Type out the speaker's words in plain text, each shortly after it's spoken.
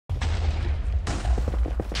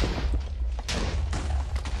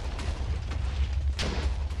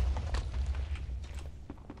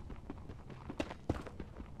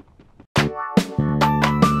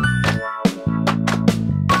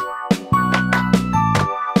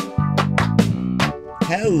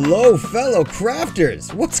Hello, fellow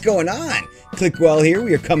crafters! What's going on? Clickwell here.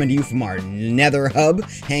 We are coming to you from our Nether hub,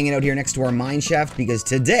 hanging out here next to our mine shaft because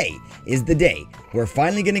today is the day we're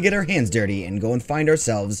finally going to get our hands dirty and go and find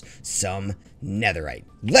ourselves some Netherite.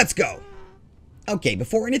 Let's go! Okay,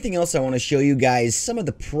 before anything else, I want to show you guys some of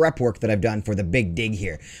the prep work that I've done for the big dig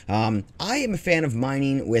here. I am a fan of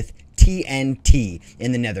mining with TNT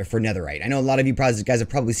in the Nether for Netherite. I know a lot of you guys have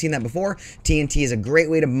probably seen that before. TNT is a great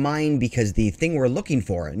way to mine because the thing we're looking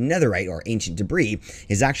for, Netherite or ancient debris,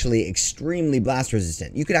 is actually extremely blast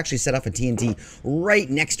resistant. You could actually set off a TNT right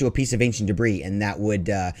next to a piece of ancient debris and that would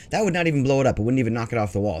not even blow it up. It wouldn't even knock it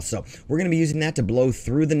off the wall. So we're going to be using that to blow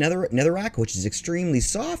through the netherrack, which is extremely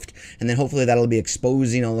soft, and then hopefully that'll be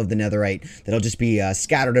exposing all of the Netherite that'll just be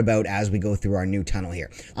scattered about as we go through our new tunnel here.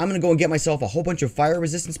 I'm going to go and get myself a whole bunch of fire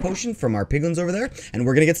resistance potions from our piglins over there, and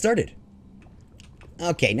we're gonna get started.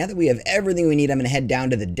 Okay, now that we have everything we need, I'm going to head down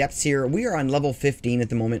to the depths here. We are on level 15 at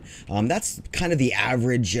the moment. That's kind of the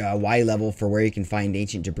average Y level for where you can find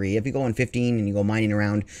ancient debris. If you go on 15 and you go mining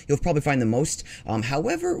around, you'll probably find the most.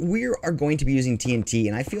 However, we are going to be using TNT,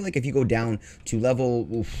 and I feel like if you go down to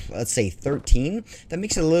level, let's say 13, that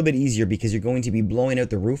makes it a little bit easier because you're going to be blowing out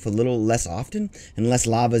the roof a little less often, and less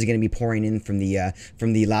lava is going to be pouring in from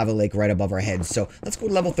the lava lake right above our heads. So let's go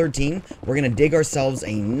to level 13. We're going to dig ourselves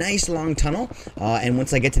a nice long tunnel, and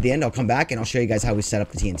once I get to the end, I'll come back and I'll show you guys how we set up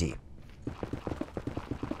the TNT.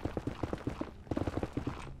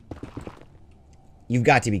 You've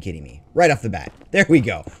got to be kidding me. Right off the bat. There we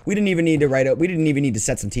go. We didn't even need to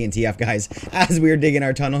set some TNT off, guys. As we were digging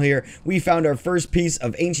our tunnel here, we found our first piece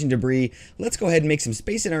of ancient debris. Let's go ahead and make some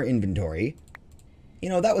space in our inventory. You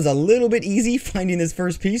know, that was a little bit easy finding this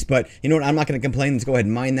first piece, but you know what? I'm not going to complain. Let's go ahead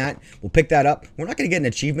and mine that. We'll pick that up. We're not going to get an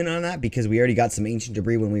achievement on that because we already got some ancient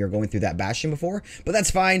debris when we were going through that bastion before, but that's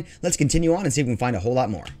fine. Let's continue on and see if we can find a whole lot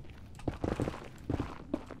more.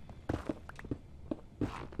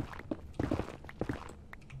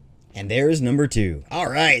 And there's number 2.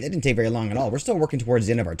 Alright, that didn't take very long at all. We're still working towards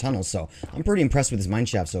the end of our tunnel, so I'm pretty impressed with this mine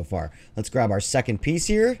shaft so far. Let's grab our second piece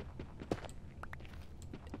here.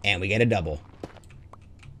 And we get a double.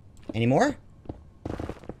 Any more?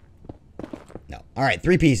 No. Alright,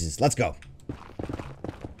 3 pieces. Let's go.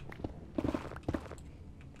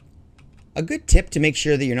 A good tip to make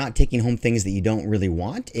sure that you're not taking home things that you don't really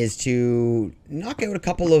want is to knock out a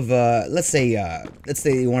couple of, let's say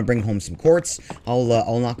you want to bring home some quartz.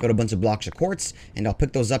 I'll knock out a bunch of blocks of quartz, and I'll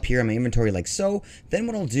pick those up here in my inventory like so. Then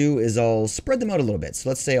what I'll do is I'll spread them out a little bit. So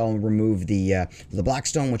let's say I'll remove the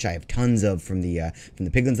blackstone, which I have tons of from the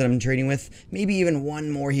piglins that I'm trading with. Maybe even one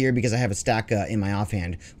more here because I have a stack in my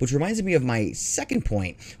offhand, which reminds me of my second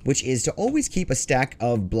point, which is to always keep a stack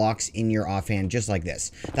of blocks in your offhand just like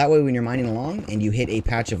this. That way when you're mining along and you hit a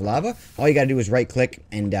patch of lava, all you gotta do is right click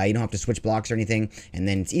and you don't have to switch blocks or anything, and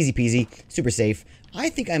then it's easy peasy, super safe. I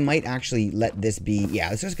think I might actually let this be,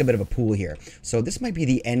 yeah, it's just a bit of a pool here. So this might be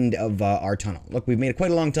the end of our tunnel. Look, we've made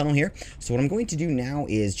quite a long tunnel here. So what I'm going to do now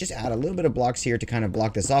is just add a little bit of blocks here to kind of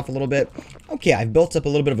block this off a little bit. Okay, I've built up a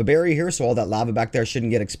little bit of a barrier here, so all that lava back there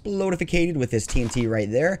shouldn't get explodificated with this TNT right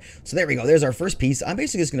there. So there we go, there's our first piece. I'm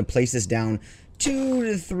basically just going to place this down 2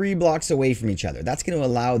 to 3 blocks away from each other. That's going to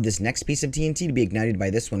allow this next piece of TNT to be ignited by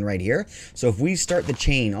this one right here. So if we start the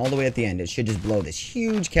chain all the way at the end, it should just blow this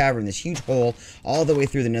huge cavern, this huge hole, all the way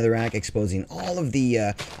through the netherrack, exposing all of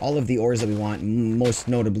the ores that we want, most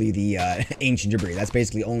notably the ancient debris. That's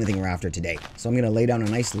basically the only thing we're after today. So I'm going to lay down a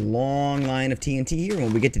nice long line of TNT here, and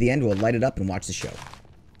when we get to the end, we'll light it up and watch the show.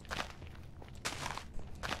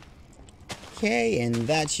 Okay, and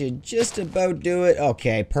that should just about do it.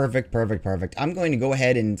 Okay, perfect. I'm going to go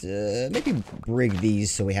ahead and maybe rig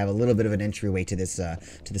these so we have a little bit of an entryway to this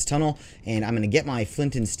tunnel. And I'm going to get my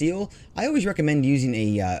flint and steel. I always recommend using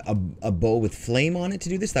a bow with flame on it to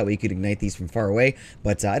do this. That way you could ignite these from far away.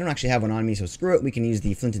 But I don't actually have one on me, so screw it. We can use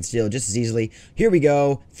the flint and steel just as easily. Here we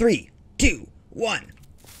go. 3, 2, 1.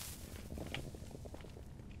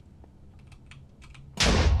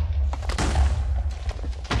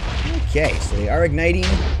 Okay, so they are igniting.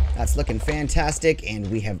 That's looking fantastic,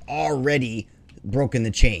 and we have already broken the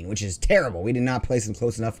chain, which is terrible. We did not place them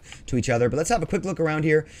close enough to each other, but let's have a quick look around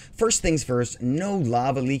here. First things first, no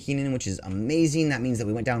lava leaking in, which is amazing. That means that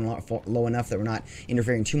we went down low enough that we're not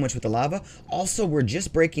interfering too much with the lava. Also, we're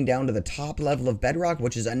just breaking down to the top level of bedrock,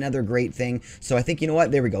 which is another great thing. So I think, you know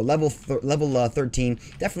what, there we go, level 13.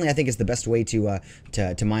 Definitely, I think it's the best way to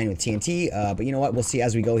mine with TNT, but you know what, we'll see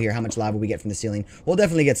as we go here how much lava we get from the ceiling. We'll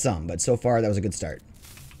definitely get some, but so far that was a good start.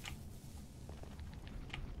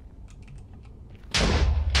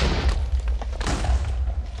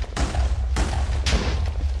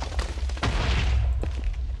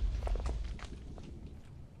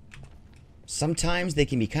 Sometimes they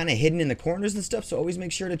can be kind of hidden in the corners and stuff, so always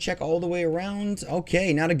make sure to check all the way around.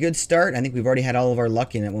 Okay, not a good start. I think we've already had all of our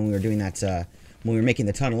luck in it when we were doing that, when we were making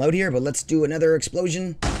the tunnel out here, but let's do another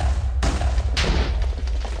explosion.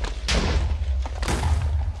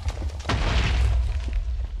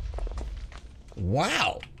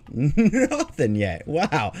 Wow. Nothing yet.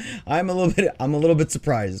 Wow. I'm a little bit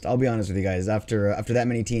surprised. I'll be honest with you guys. After that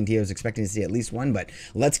many TNT, I was expecting to see at least one, but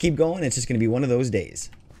let's keep going. It's just going to be one of those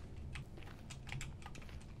days.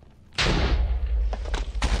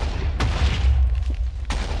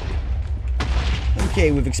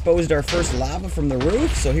 Okay, we've exposed our first lava from the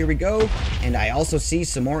roof, so here we go. And I also see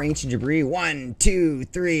some more ancient debris. 1, 2,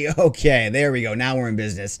 3. Okay, there we go. Now we're in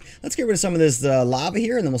business. Let's get rid of some of this lava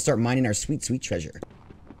here, and then we'll start mining our sweet, sweet treasure.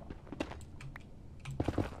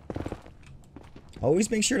 Always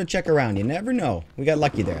make sure to check around. You never know. We got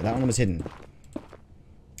lucky there. That one was hidden.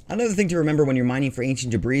 Another thing to remember when you're mining for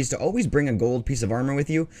ancient debris is to always bring a gold piece of armor with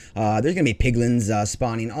you. There's going to be piglins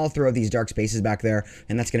spawning all throughout these dark spaces back there,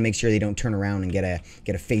 and that's going to make sure they don't turn around and get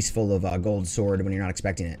a face full of gold sword when you're not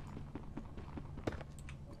expecting it.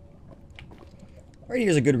 Right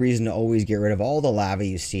here's a good reason to always get rid of all the lava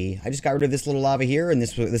you see. I just got rid of this little lava here, and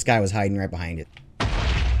this guy was hiding right behind it.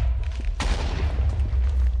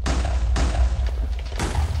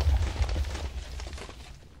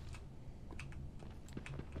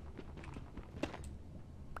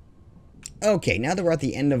 Okay, now that we're at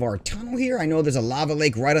the end of our tunnel here, I know there's a lava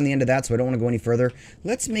lake right on the end of that, so I don't want to go any further.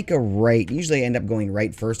 Let's make a right. Usually I end up going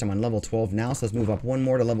right first. I'm on level 12 now, so let's move up one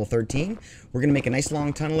more to level 13. We're going to make a nice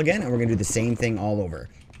long tunnel again, and we're going to do the same thing all over.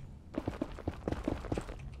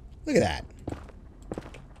 Look at that.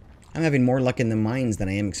 I'm having more luck in the mines than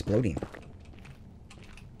I am exploding.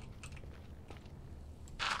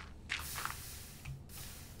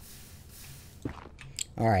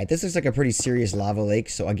 Alright, this looks like a pretty serious lava lake,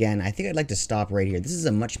 so again, I think I'd like to stop right here. This is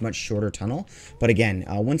a much, much shorter tunnel, but again,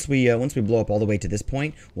 once we blow up all the way to this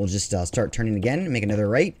point, we'll just start turning again, make another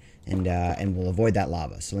right, and we'll avoid that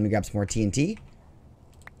lava. So let me grab some more TNT,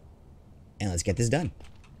 and let's get this done.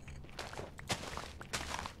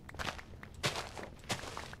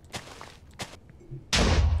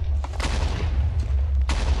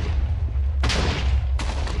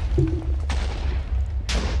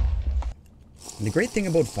 The great thing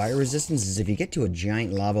about fire resistance is if you get to a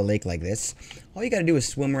giant lava lake like this, all you gotta do is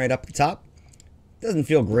swim right up the top. Doesn't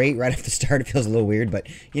feel great right off the start, it feels a little weird, but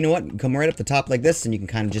you know what? Come right up the top like this and you can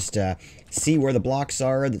kind of just see where the blocks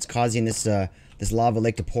are that's causing this lava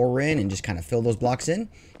lake to pour in and just kind of fill those blocks in.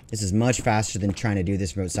 This is much faster than trying to do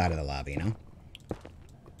this from outside of the lava, you know?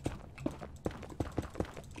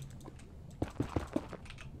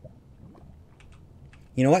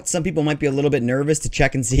 You know what? Some people might be a little bit nervous to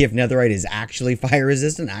check and see if netherite is actually fire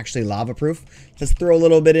resistant, actually lava proof. Let's throw a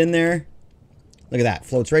little bit in there. Look at that.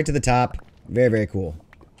 Floats right to the top. Very, very cool.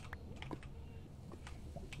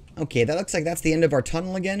 Okay, that looks like that's the end of our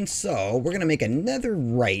tunnel again. So we're going to make another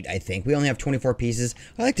right, I think. We only have 24 pieces.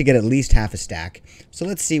 I like to get at least half a stack. So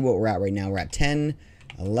let's see what we're at right now. We're at 10,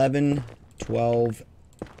 11, 12,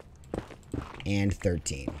 and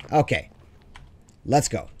 13. Okay. Let's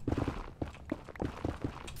go.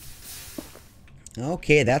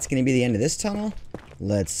 Okay, that's going to be the end of this tunnel.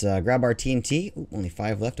 Let's grab our TNT. Ooh, only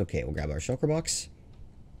 5 left. Okay, we'll grab our shulker box.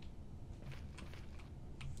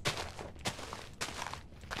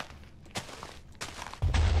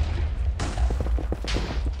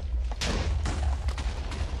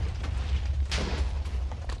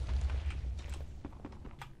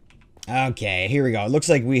 Okay, here we go. It looks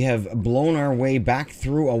like we have blown our way back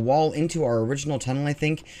through a wall into our original tunnel, I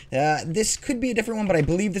think. This could be a different one, but I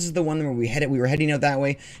believe this is the one where we were heading out that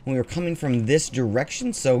way, and we were coming from this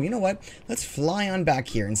direction. So, you know what? Let's fly on back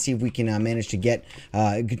here and see if we can manage to get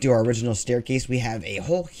to our original staircase. We have a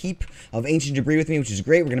whole heap of ancient debris with me, which is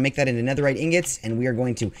great. We're going to make that into netherite ingots, and we are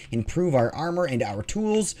going to improve our armor and our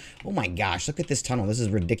tools. Oh my gosh, look at this tunnel. This is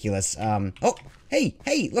ridiculous. Oh!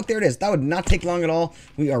 Hey, look, there it is. That would not take long at all.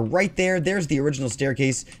 We are right there. There's the original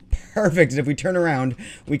staircase. Perfect. And if we turn around,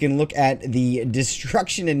 we can look at the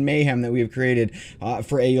destruction and mayhem that we have created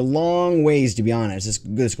for a long ways, to be honest.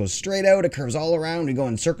 This goes straight out. It curves all around. We go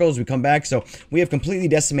in circles. We come back. So we have completely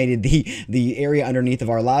decimated the area underneath of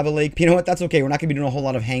our lava lake. You know what? That's okay. We're not going to be doing a whole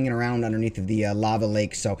lot of hanging around underneath of the lava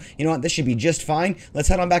lake. So, you know what? This should be just fine. Let's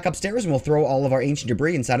head on back upstairs, and we'll throw all of our ancient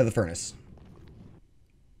debris inside of the furnace.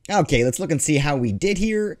 Okay, let's look and see how we did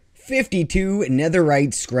here. 52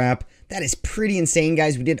 netherite scrap. That is pretty insane,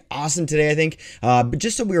 guys. We did awesome today, I think. But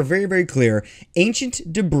just so we are very, very clear,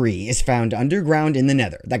 ancient debris is found underground in the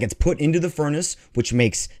nether. That gets put into the furnace, which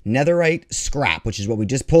makes netherite scrap, which is what we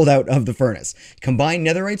just pulled out of the furnace. Combine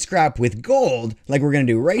netherite scrap with gold, like we're going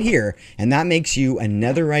to do right here, and that makes you a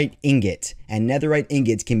netherite ingot. And netherite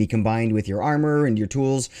ingots can be combined with your armor and your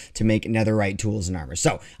tools to make netherite tools and armor.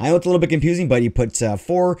 So, I know it's a little bit confusing, but you put 4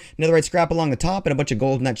 netherite scrap along the top and a bunch of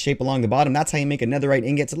gold in that shape along the bottom. That's how you make a netherite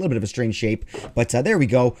ingot. It's a little bit of a strange shape, but there we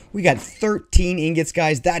go. We got 13 ingots,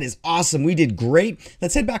 guys. That is awesome. We did great.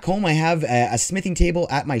 Let's head back home. I have a smithing table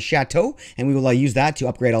at my chateau, and we will use that to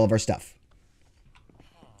upgrade all of our stuff.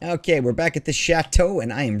 Okay, we're back at the chateau,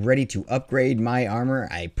 and I am ready to upgrade my armor.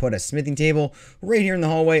 I put a smithing table right here in the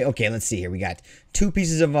hallway. Okay, let's see here. We got 2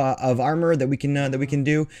 pieces of armor that we can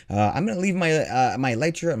do. I'm gonna leave my my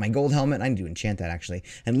elytra, my gold helmet. I need to enchant that actually,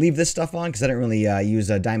 and leave this stuff on because I don't really use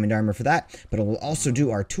diamond armor for that. But it will also do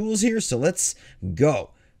our tools here. So let's go.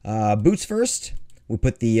 Boots first. We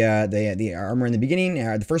put the armor in the beginning,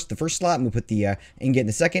 the first slot, and we put the ingot in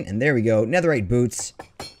the second. And there we go. Netherite boots.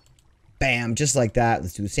 Bam, just like that.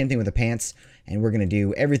 Let's do the same thing with the pants, and we're gonna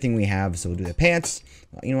do everything we have. So we'll do the pants.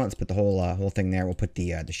 Well, you know what? Let's put the whole thing there. We'll put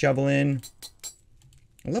the shovel in.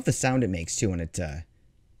 I love the sound it makes too when it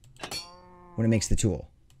makes the tool.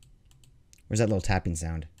 Where's that little tapping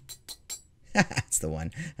sound? That's the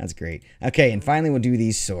one. That's great. Okay, and finally we'll do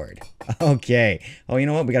the sword. Okay. Oh, you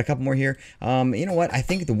know what? We got a couple more here. You know what? I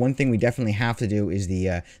think the one thing we definitely have to do is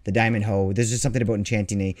the diamond hoe. There's just something about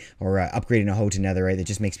enchanting or upgrading a hoe to netherite that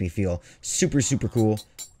just makes me feel super, super cool.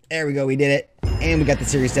 There we go. We did it. And we got the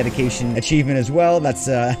serious dedication achievement as well. That's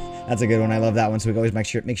a good one. I love that one. So we always make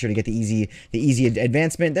sure to get the easy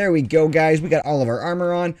advancement. There we go, guys. We got all of our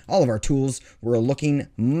armor on, all of our tools. We're looking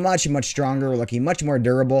much, much stronger. We're looking much more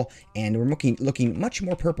durable, and we're looking much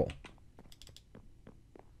more purple.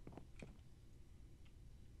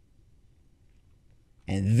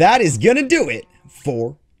 And that is gonna do it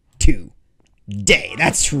for today.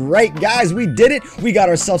 That's right, guys. We did it. We got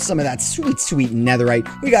ourselves some of that sweet, sweet netherite.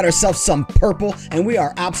 We got ourselves some purple, and we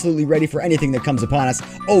are absolutely ready for anything that comes upon us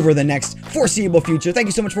over the next foreseeable future. Thank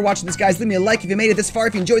you so much for watching this, guys. Leave me a like if you made it this far.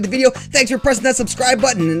 If you enjoyed the video, thanks for pressing that subscribe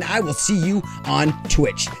button, and I will see you on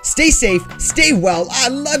Twitch. Stay safe. Stay well. I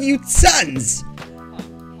love you tons.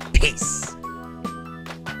 Peace.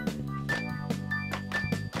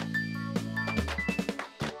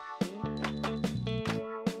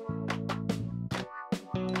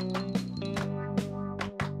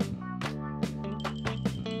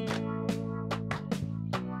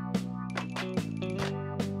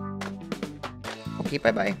 Okay,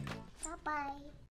 bye-bye.